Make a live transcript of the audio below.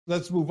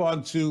Let's move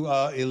on to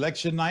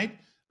election night.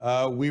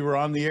 We were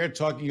on the air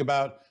talking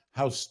about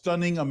how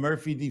stunning a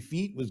Murphy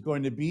defeat was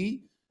going to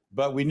be,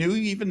 but we knew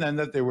even then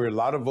that there were a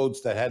lot of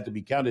votes that had to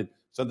be counted,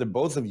 something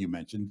both of you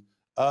mentioned.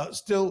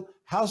 Still,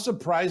 how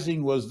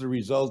surprising was the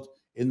result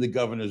in the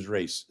governor's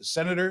race?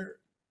 Senator?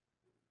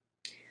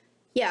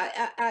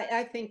 Yeah,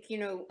 I think,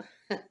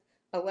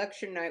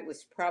 election night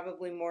was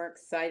probably more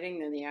exciting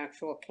than the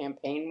actual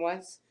campaign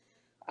was.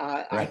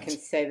 Right. I can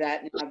say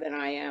that now that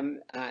I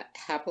am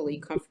happily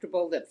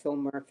comfortable that Phil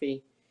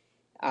Murphy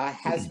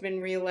has been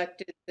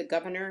reelected the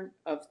governor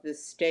of the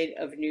state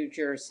of New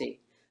Jersey.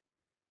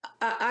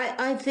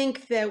 I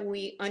think that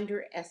we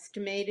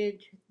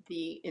underestimated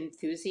the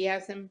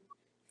enthusiasm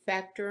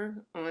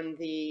factor on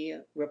the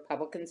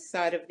Republican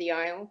side of the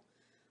aisle.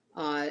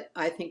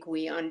 I think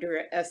we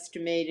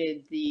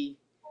underestimated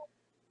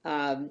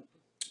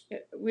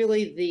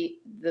really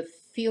the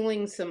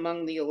feelings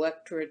among the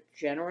electorate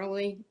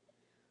generally.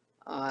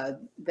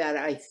 That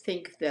I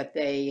think that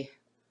the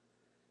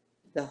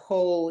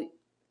whole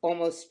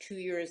almost 2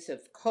 years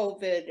of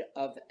COVID,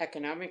 of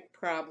economic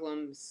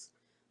problems,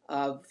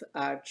 of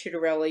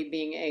Chitterelli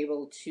being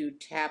able to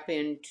tap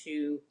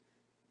into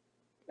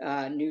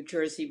New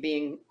Jersey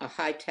being a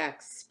high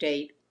tax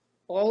state,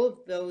 all of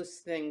those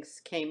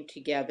things came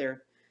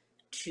together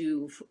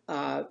to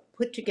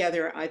put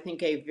together, I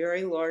think, a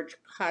very large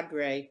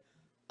cadre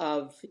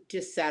of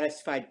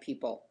dissatisfied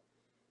people.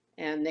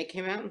 And they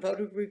came out and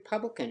voted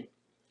Republican.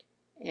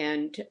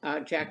 And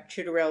Jack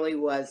Chitterelli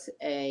was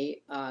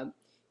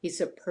he's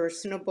a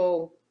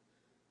personable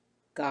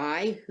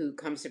guy who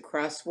comes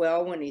across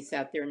well when he's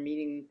out there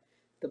meeting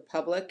the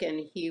public,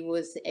 and he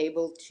was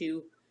able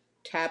to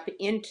tap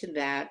into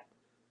that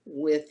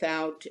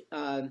without,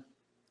 I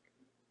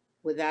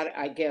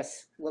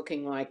guess,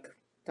 looking like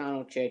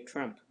Donald J.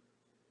 Trump.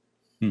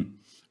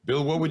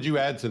 Bill, what would you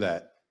add to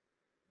that?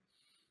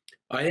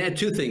 I'd add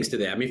two things to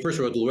that. I mean, first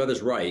of all,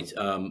 Loretta's right.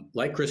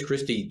 Like Chris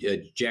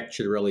Christie, Jack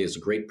Chitterelli is a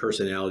great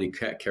personality,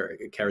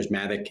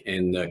 charismatic,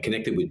 and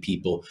connected with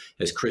people,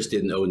 as Chris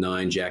did in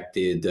 2009, Jack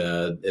did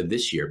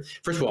this year.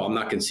 First of all, I'm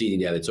not conceding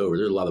that it's over.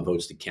 There's a lot of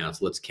votes to count,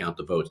 so let's count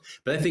the votes.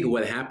 But I think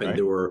what happened, right,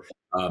 there were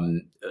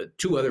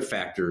two other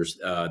factors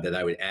that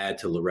I would add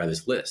to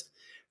Loretta's list.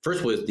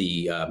 First was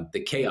the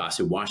chaos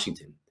in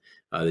Washington.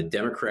 The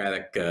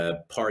Democratic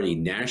Party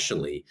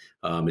nationally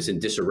is in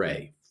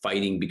disarray,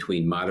 fighting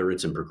between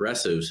moderates and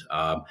progressives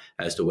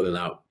as to whether or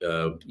not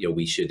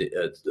we should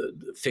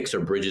fix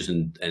our bridges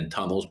and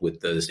tunnels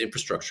with this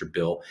infrastructure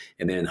bill,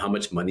 and then how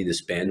much money to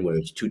spend, whether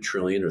it's $2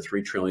 trillion or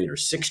 $3 trillion or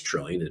 $6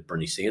 trillion, as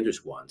Bernie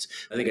Sanders wants.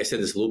 I think I said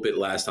this a little bit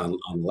last on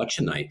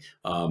election night.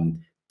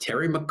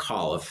 Terry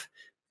McAuliffe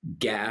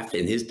gaffed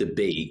in his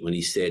debate when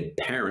he said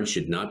parents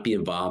should not be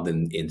involved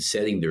in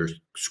setting their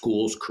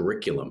school's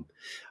curriculum,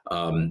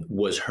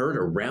 was heard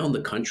around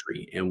the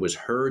country and was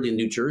heard in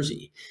New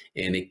Jersey.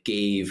 And it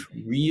gave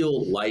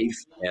real life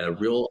and a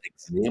real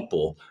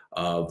example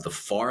of the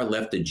far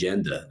left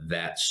agenda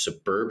that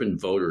suburban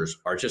voters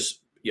are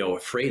just,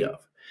 afraid of.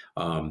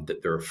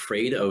 That they're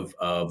afraid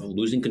of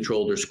losing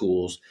control of their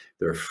schools.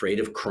 They're afraid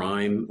of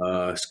crime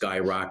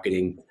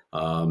skyrocketing,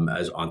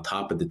 as on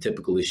top of the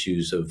typical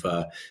issues of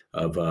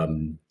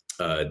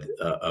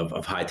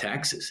high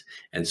taxes.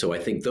 And so I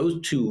think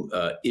those two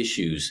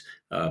issues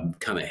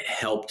kind of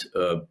helped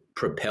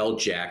propel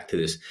Jack to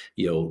this,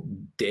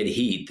 dead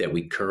heat that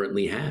we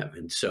currently have.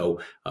 And so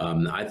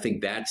I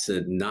think that's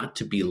not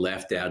to be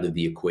left out of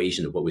the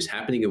equation of what was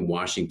happening in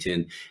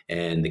Washington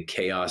and the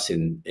chaos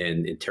and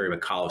Terry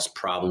McAuliffe's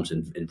problems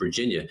in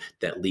Virginia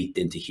that leaked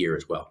into here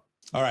as well.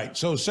 All right.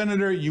 So,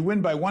 Senator, you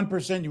win by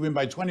 1%, you win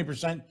by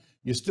 20%.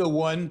 You still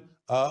won,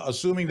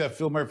 assuming that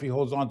Phil Murphy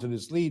holds on to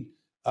this lead.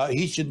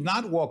 He should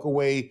not walk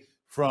away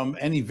from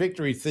any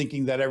victory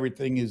thinking that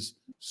everything is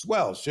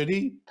swell, should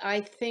he?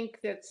 I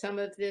think that some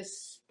of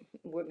this,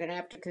 we're going to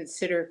have to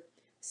consider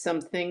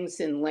some things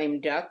in lame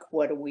duck.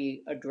 What do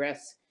we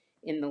address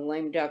in the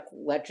lame duck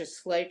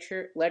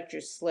legislature?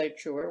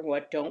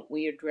 What don't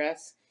we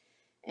address?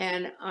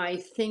 And I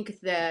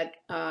think that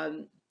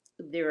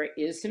there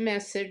is a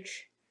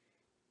message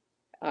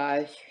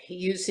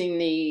using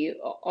the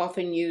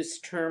often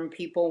used term,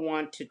 people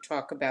want to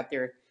talk about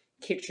their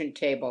kitchen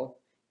table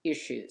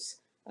issues,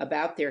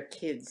 about their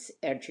kids'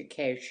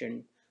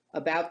 education,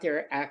 about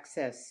their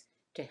access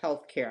to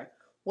health care.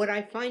 What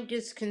I find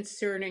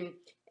disconcerting,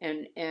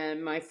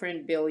 and my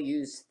friend Bill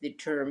used the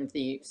term,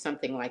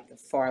 something like the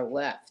far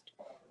left,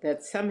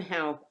 that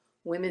somehow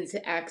women's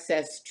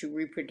access to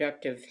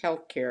reproductive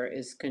health care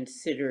is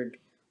considered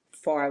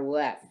far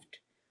left,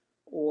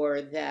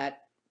 or that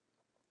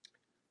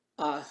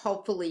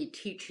hopefully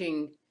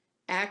teaching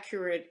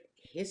accurate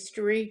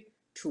history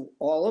to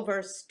all of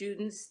our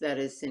students that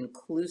is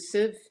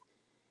inclusive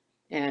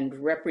and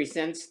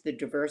represents the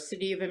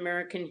diversity of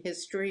American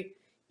history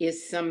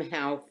is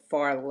somehow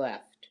far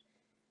left.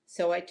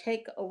 So I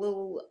take a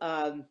little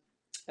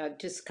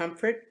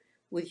discomfort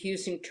with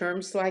using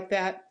terms like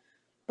that,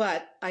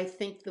 but I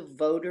think the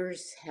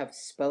voters have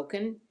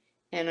spoken,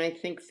 and I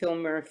think Phil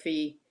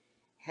Murphy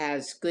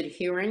has good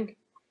hearing,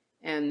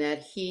 and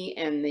that he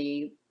and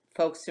the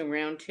folks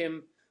around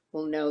him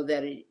will know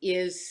that it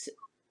is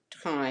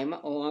time,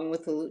 along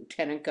with the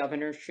Lieutenant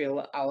Governor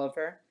Sheila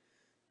Oliver,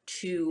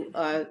 to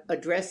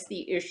address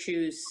the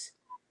issues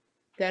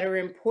that are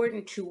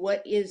important to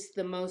what is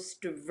the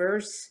most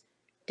diverse,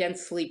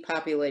 densely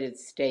populated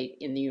state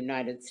in the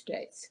United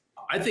States.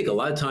 I think a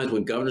lot of times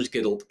when governors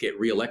get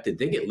reelected,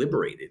 they get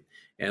liberated,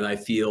 and I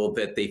feel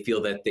that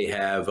they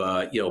have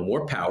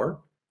more power.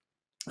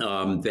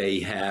 They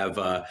have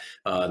they're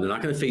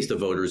not going to face the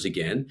voters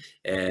again,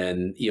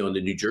 and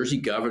the New Jersey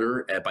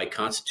governor, by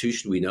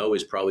constitution, we know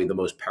is probably the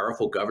most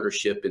powerful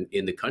governorship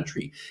in the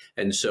country,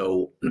 and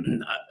so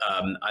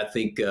I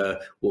think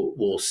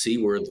we'll see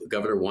where the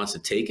governor wants to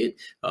take it.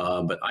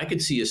 But I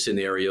could see a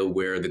scenario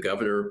where the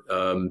governor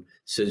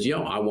says,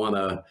 I want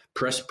to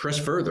press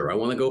further. I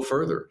want to go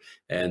further,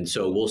 and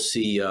so we'll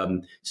see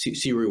where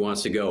he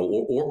wants to go,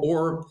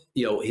 or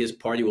his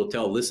party will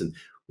tell, listen,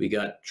 we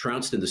got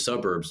trounced in the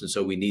suburbs, and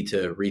so we need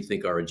to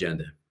rethink our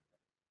agenda.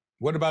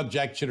 What about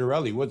Jack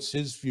Ciattarelli? What's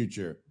his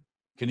future?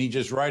 Can he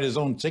just write his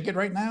own ticket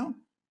right now?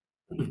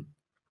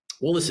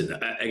 Well, listen,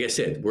 like I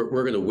said, we're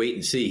going to wait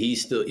and see. He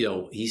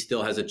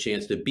still has a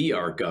chance to be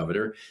our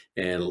governor,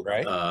 and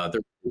there's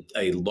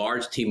a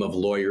large team of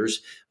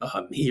lawyers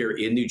here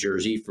in New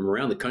Jersey, from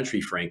around the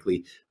country,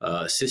 frankly,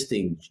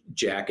 assisting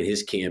Jack in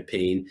his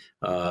campaign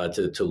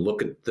to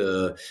look at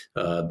the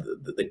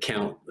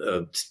count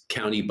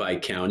county by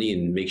county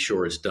and make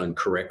sure it's done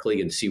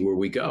correctly and see where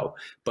we go.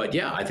 But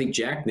yeah, I think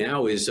Jack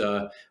now is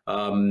like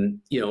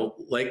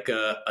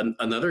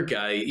another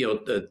guy.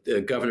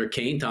 Governor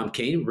Kane, Tom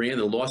Kane, ran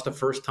and lost the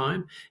first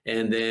time,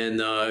 and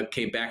then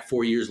came back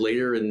 4 years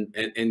later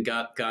and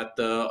got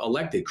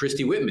elected.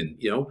 Christie Whitman,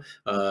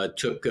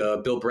 took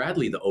Bill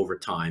Bradley the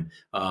overtime,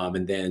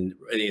 and then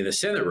in the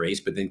Senate race,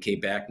 but then came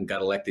back and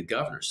got elected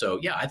governor. So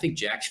yeah, I think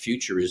Jack's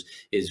future is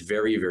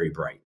very, very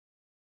bright.